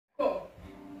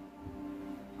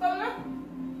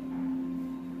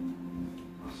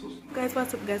Guys,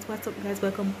 what's up guys,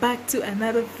 welcome back to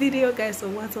another video guys. So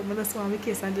what's up, I just want to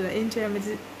case and do the intro. I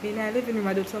living room,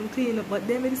 I do some cleaning up, but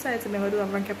then I decided to do a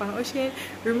rank up and ocean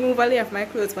remove all of my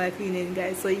clothes while cleaning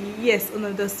guys. So yes,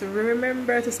 just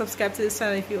remember to subscribe to this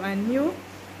channel if you are new.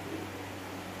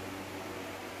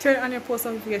 Turn on your post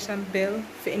notification bell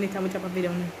for any time we drop a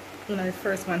video. The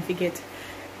first one to get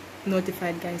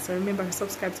notified guys. So remember to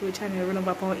subscribe to the channel, run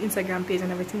over our Instagram page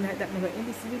and everything like that. Never in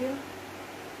this video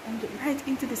and get right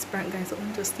into this prank guys. So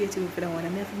just stay tuned for that one.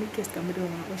 I'm here for me case because I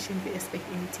don't want to expect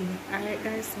anything. Alright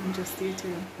guys, so just stay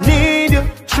tuned. Need you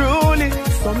truly,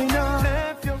 so me not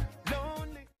left you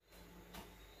lonely.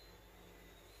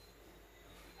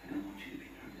 I don't want you to be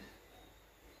nervous.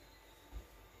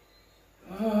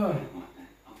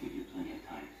 I'll give you plenty of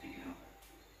time to think it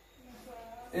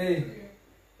over.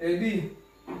 Hey B,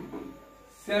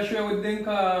 see I show with them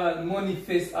called Money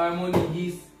Fest or Money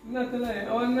East. Not to lie,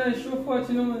 I want to show for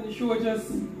you know man, the show just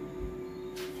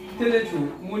tell the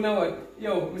truth. You know what?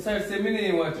 Yo, I started saying my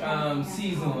name watch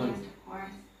season 1.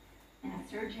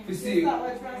 You see?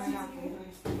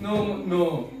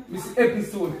 No, this is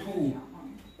episode 2.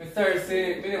 I started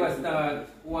saying, I never start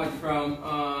watch from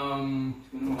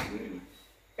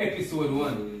episode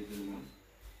 1.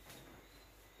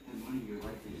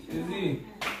 You see?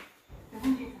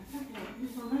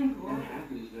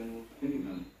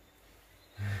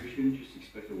 We shouldn't just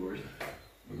expect the worst.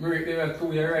 Marie, they were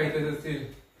 2 years right as I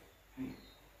said. Hey,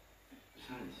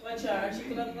 besides, Watch out, she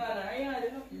could have gone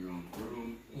your own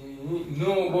room.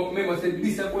 No, but remember, I said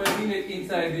this is going to be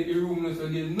inside the room, so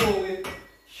there's no way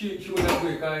she would not go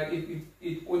because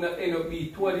it would not end up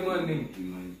being 2 of the man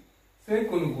then. So he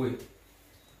couldn't go.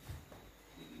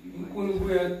 He couldn't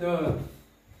go at all.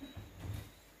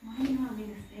 Why do you want me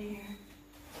to stay here?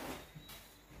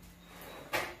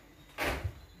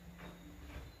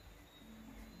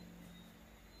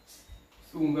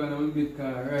 Soon gonna have a bit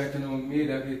car, right now made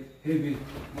a bit heavy,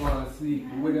 more sleep.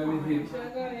 Whether I'm head,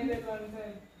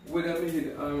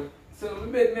 so my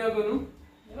bed me I go no?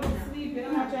 You don't sleep, you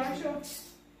don't have to show.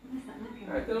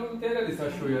 Right now I'm telling this I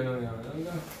show you now.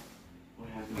 What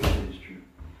happened is true.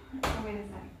 Oh, wait a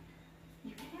sec.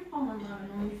 You can't fall in love in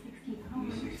only 16 hours.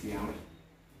 Only 60 hours.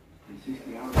 In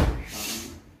 60 hours, I shot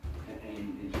you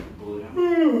and took the bullet out.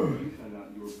 You found out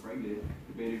you were pregnant,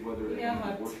 debated whether it was an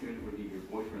abortion or be your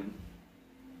boyfriend.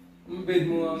 My bed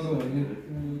more on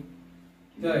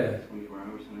Yeah. 24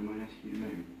 hours and I might ask you to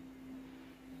marry.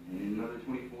 And in another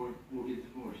 24, we'll get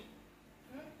divorced.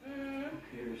 Who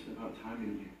cares about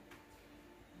timing here?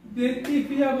 Then if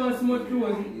you have as much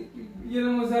clothes, you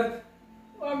know what's that?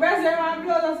 Well, Brazil have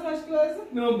clothes as much clothes.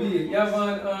 No be, you have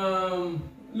on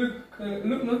look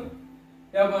no.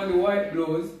 You have on the white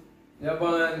blouse, you have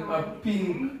on a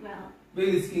pink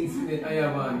belly skin and you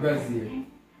have on brassiere.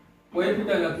 Why you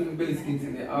put on a pink belly skin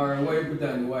in there or why you put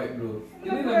on the white blouse?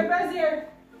 You don't wear brassiere.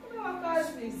 What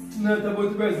cause this? Not about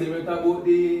the brassiere, it's about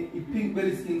the pink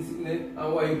belly skin in there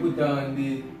and why you put on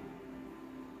the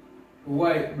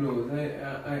white blouse.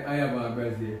 I have on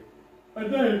brassiere. I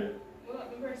died.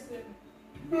 What the brassiere?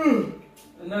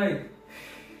 A night.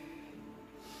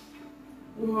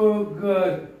 Oh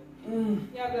God.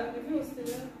 Yeah, but the view still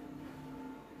there.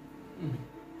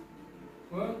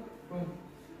 What?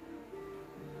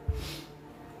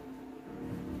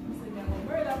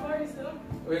 Where that party still?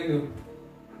 What you do?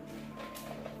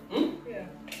 Yeah.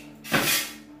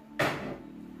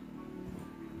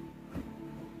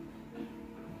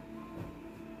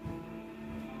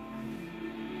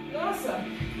 No, sir.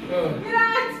 Oh. Get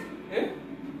out! Eh?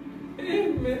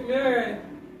 Me alright.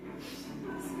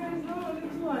 This guy's not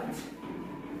it's what?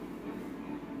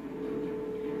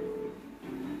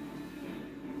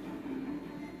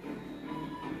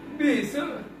 B,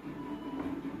 so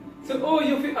oh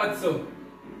you feel hot so?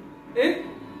 Eh?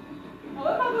 Oh,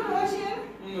 what am I going to wash in?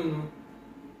 No.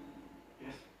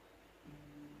 Yes.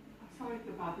 I'm sorry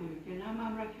to bother you again.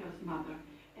 I'm Raquel's mother.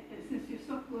 Since you're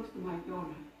so close to my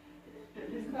daughter,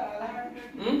 listen, I heard a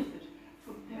message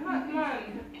from them. Come on.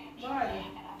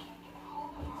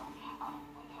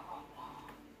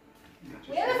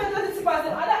 We never does it about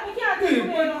them. We can't do it.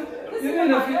 Listen, man,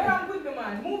 you're wrong with the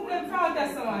man. Move them from that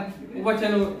someone. Watch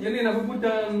out, you need to put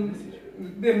on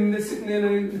them sitting there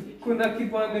and could not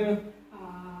keep on them.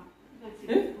 Let's see.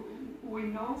 Eh? We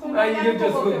know. You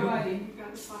just go. You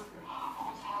got to fuck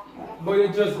her. But you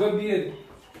just go be it.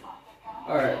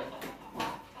 Alright.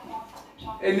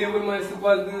 And then when my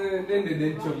suppose then they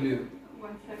didn't trouble you.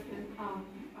 1 second.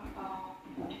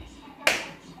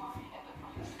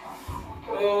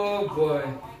 Oh boy.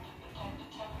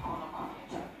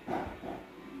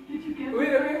 Did you get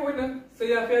Wait a minute. So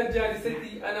you have to jar the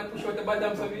city and I push out the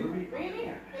bottom of it? Really?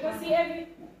 You don't see every?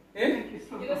 Eh? Thank you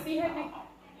so You much. don't see heavy?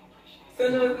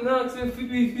 So now ask me if you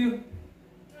do it for you.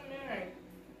 Alright.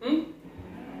 Hmm?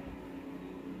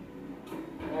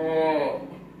 Oh.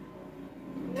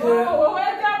 Whoa,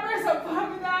 where's that person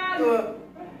coming on?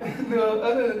 No, I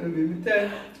don't know, baby.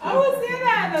 Tell. I will say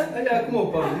that. I gotta come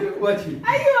up and watch it.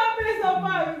 Are you a place of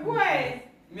mommy? Why?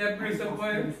 Me a brace up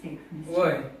for you. Mistake from this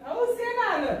Why? I will say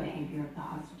that. behavior of the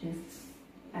hostages.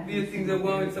 These things are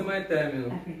going with some of my time, you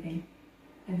know. Everything.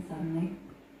 And suddenly,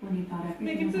 when he thought everything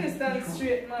Make it was under stand control,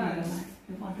 straight, he man. realized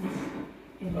it wasn't.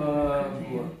 It never boy. occurred to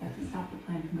him that to stop the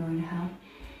plan from going to hell,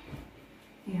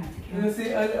 he had to You kill. know,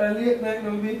 see, I late night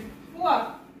now, babe.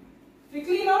 What? To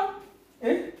clean up?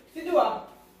 Eh? To do what?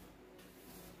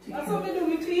 To That's kill. what we do.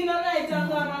 We clean at night and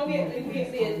go and wait He was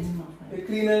late. falling in love The with.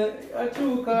 cleaner, I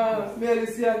true, cause me only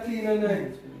see a cleaner I night.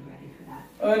 was really ready for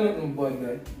that. I don't know about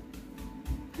that.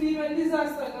 Clean when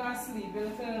disaster go to sleep. You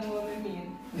don't know what I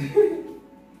mean.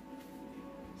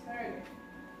 Sorry.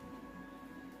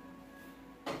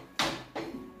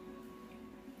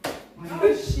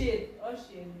 Oh shit. Oh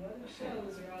shit. What the hell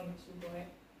is wrong with you, boy?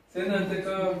 So now take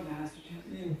off.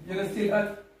 You know, still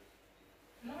at,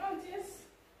 No, just.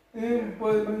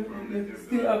 but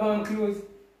still have on clothes.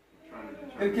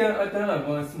 You can't have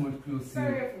on smooth clothes.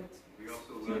 Sorry, See. foot. We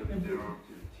also learned that there are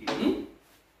to the team.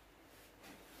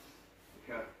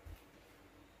 Okay.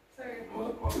 Sorry.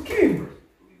 Most qualified Kim. person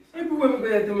to lead the Everywhere we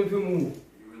go, tell me if you move.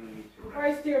 You really need to rest.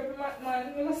 Alright, steer up,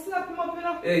 man. I'm gonna slap him up, you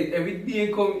know. Hey, every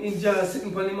day come in jar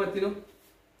sitting on the mat, you know.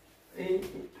 Eh,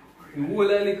 the whole of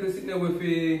little sitting there with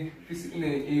for sitting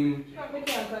there in. Can't make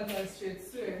him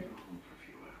concentrate, swear. Go home for a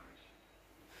few hours.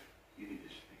 You need to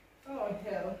sleep. Oh,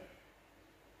 hell.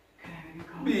 Can I have your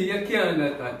call? B, you can't do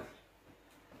that.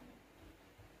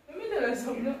 Let me tell you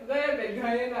something. Go ahead, go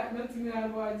ahead. Not nothing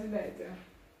about tonight.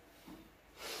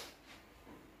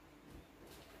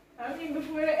 I mean,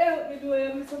 before you help me do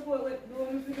it, I support what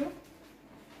do me to do.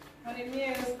 And if me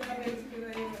else come back to do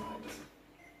that, you know.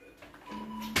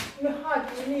 My heart,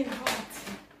 I mean heart.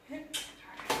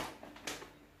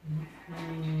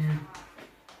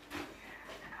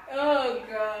 Oh,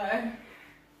 God.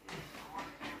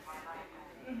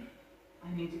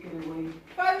 I need to get away.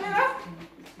 5 minutes?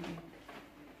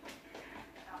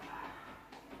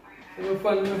 No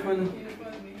fun, no fun. You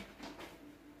fund me.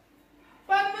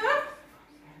 5 minutes?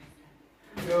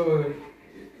 Yo,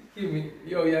 give me,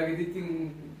 yo, you get the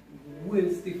thing well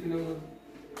stiff, you know.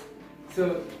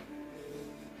 So,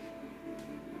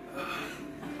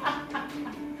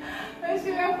 Let's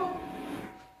see what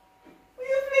will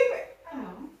you fling me?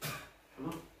 Hello.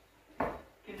 Hello?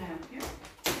 Can I help you?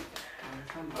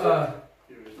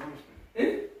 Here is Norrisman. eh?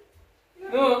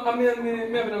 No, I mean,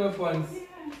 me having my phones. Yes,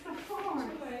 of course.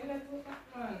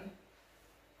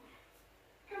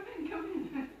 Come in, come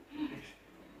in.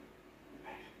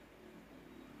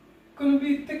 Couldn't be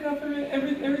take off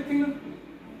everything, no?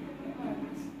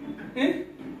 Eh?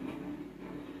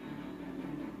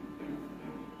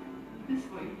 This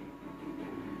way.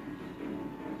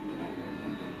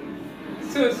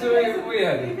 So, we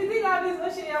had If it. you think of this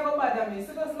machine, you're going to bother me.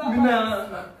 So just slap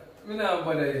Me nah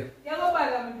bother you. You're going to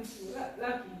bother me too.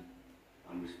 Lucky.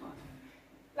 Unresponsive.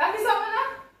 Lucky something now?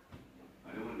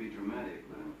 I don't want to be dramatic,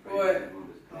 but I'm What? afraid the move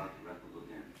has caused irreparable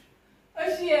damage.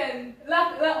 Ocean. Luck,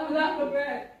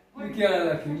 bread. You can't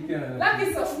lock him, you can't lock him. Lucky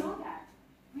We something. know that.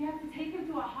 We have to take him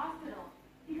to a hospital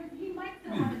because he might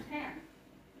still have a chance.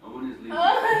 No one is leaving.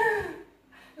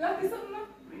 Lucky something now?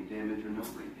 Brain damage or no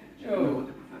brain damage. Yo. You know what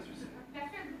the professor said.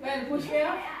 Professor, Man, push me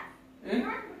out. you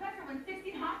weren't the professor when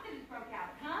 16 hostages broke out,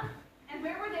 huh? And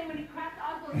where were they when he cracked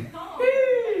Oswald's skull?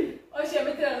 Ocean,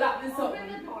 me tell you, luck this Open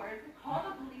something. the doors, call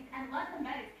the police, and let the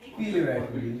medics take him. Feel it right, What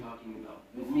are you baby. talking about?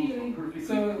 The Feeling. rules are perfectly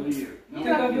So- clear. You Take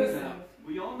luck off your- yourself.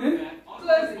 We all know that.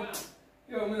 Close it.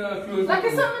 Yo, me nah close Lucky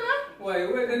it. something now? Why?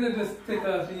 Why then you just take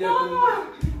off the No. You know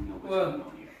what's What? going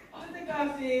on here. You think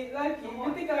I'll see, Lucky,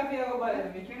 you think I'll be able to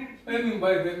bother me? What do you mean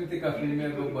by let me take off the me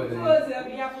go bother you? Close it, I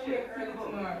mean, you have to wait early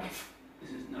tomorrow. This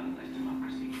is not a nice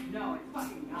democracy. No, it's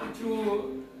fucking not.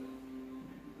 True.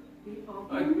 We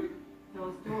open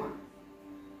those doors,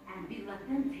 and we let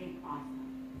them take Oswald.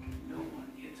 No one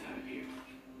gets out of here.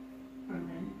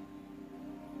 Berlin.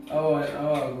 Oh,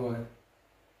 I'll go on.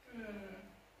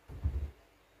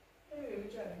 Maybe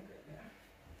we try to get there.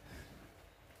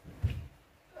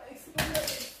 Nice, but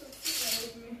that's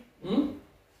with me. Hmm?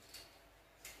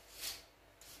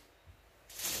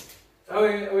 How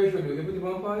you should do? You put the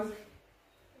on pause?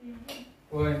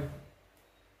 Why?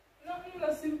 Nothing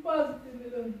that's still positive,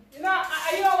 you know. You know,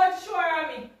 are you always sure of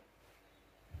me?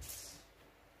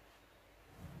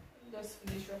 Just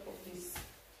finish wrap up this.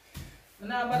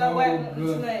 Now, but I Oh, wipe up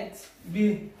good. tonight.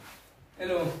 B.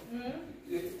 Hello. Hmm?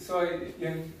 so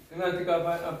you not take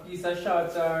off a piece of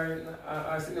shorts or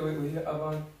something where you have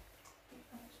on.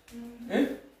 Eh?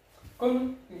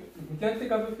 Come, you can't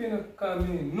take off if you don't come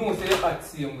in. No, say you're hot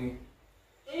same way.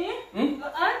 Eh? Hmm?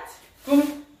 Hot?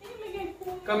 Come, Let me get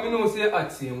cool. come in, no, say you're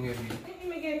hot same way. Let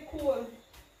me get cool.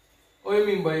 What do you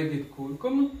mean by you get cool?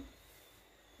 Come.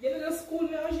 You know the school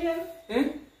me, Eugene? Eh?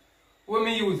 What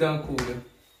me use and cool?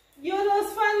 You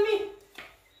just fan me.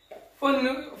 Fun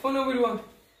with what?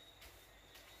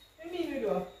 What mean you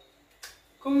do?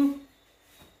 Come,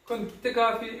 take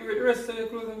off the rest of your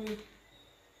clothes and me.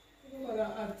 You know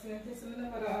about hot. You know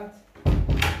about hot.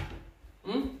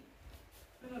 Hmm?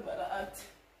 You know about hot.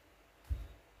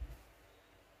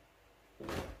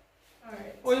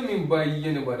 Alright. What do you mean by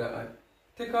you know about that?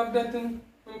 Take off that thing.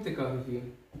 Let me take off it for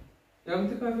you. You want me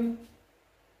to take off it?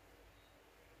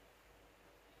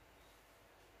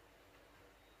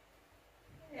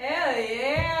 Hell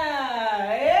yeah!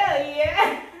 Hell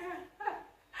yeah!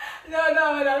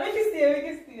 no, make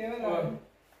it stay, hold on.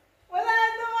 Well,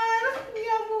 I don't man,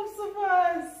 you move so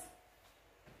fast.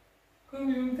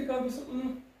 Come here, let me take off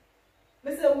something.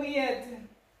 Mr. Weird.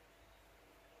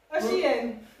 What's she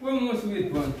in? We must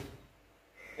wait one.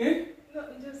 Eh? No,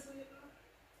 just wait.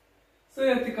 So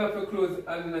you take off your clothes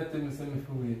and not tell me something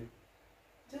for wait.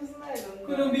 Just lie down.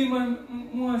 Couldn't be man,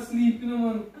 more sleep, you know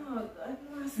man. Oh, God,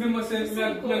 no. Remember saying me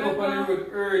go up on the road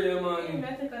early morning.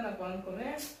 I take a nap and come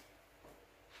here.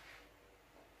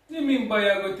 You mean by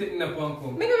you go take a nap and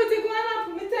come? Me go take one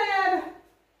nap, me tired.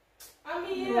 I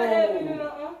mean, you don't me do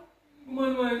nothing.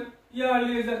 Man, you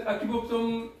always I keep up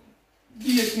some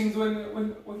dear things when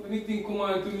the thing come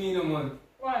on to me, you know man.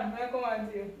 One, I come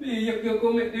on to you. You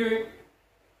come at there.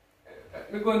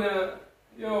 Me gonna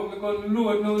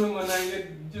load now, no man,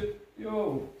 and you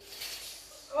yo.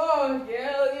 Oh,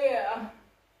 hell yeah.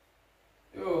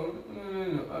 Yo,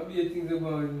 no. I'll be things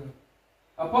about it.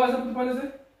 I pause up the panel,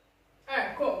 say?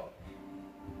 Alright, come.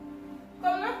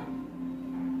 Come now.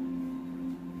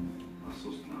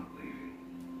 Russell's not leaving.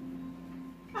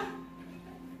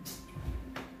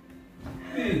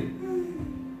 Hey.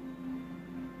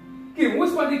 Kim,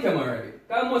 what's about the camera already?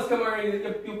 That must camera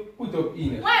you put up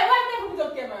in it. Why never put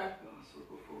up camera? Russell,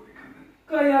 before we come in.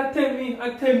 Cause you tell me.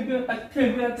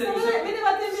 So, me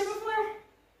never tell me before?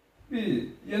 Hey,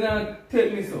 you not tell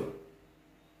me so.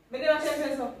 Me never tell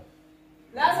me so.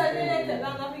 Last time you didn't take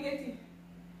long to forget it.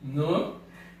 No?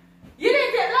 You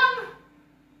didn't take long?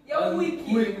 You're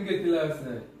wicked. Wait, me get the last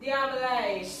night. Damn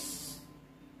lie.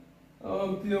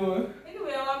 Pure.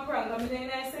 Anyway, I want prank. I'm in a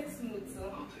nice sex mood, so.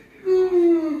 I'll take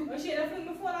it off. Oh, she had a fling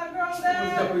before that ground What's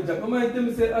there. that? I might tell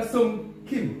me say I some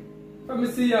Kim. From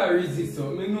me say you resist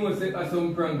so, me know say I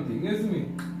some prank thing, you see me?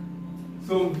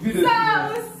 Some video.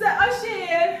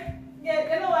 Shane.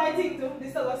 Yeah, you know what I think too? This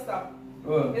is a stop.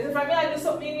 What? It's from me I do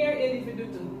something in here, and if you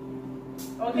do too.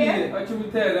 Okay? Yeah, actually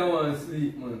tired, I want to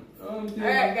sleep, man.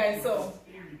 Alright guys, so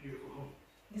Very beautiful home.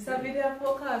 this is a video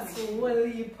focus so we'll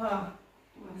leap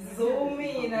zoom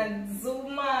in and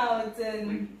zoom out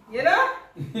and you know?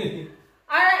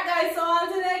 Alright guys, so on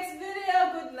to the next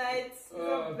video. Good night. It's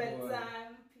Oh, boy. bedtime.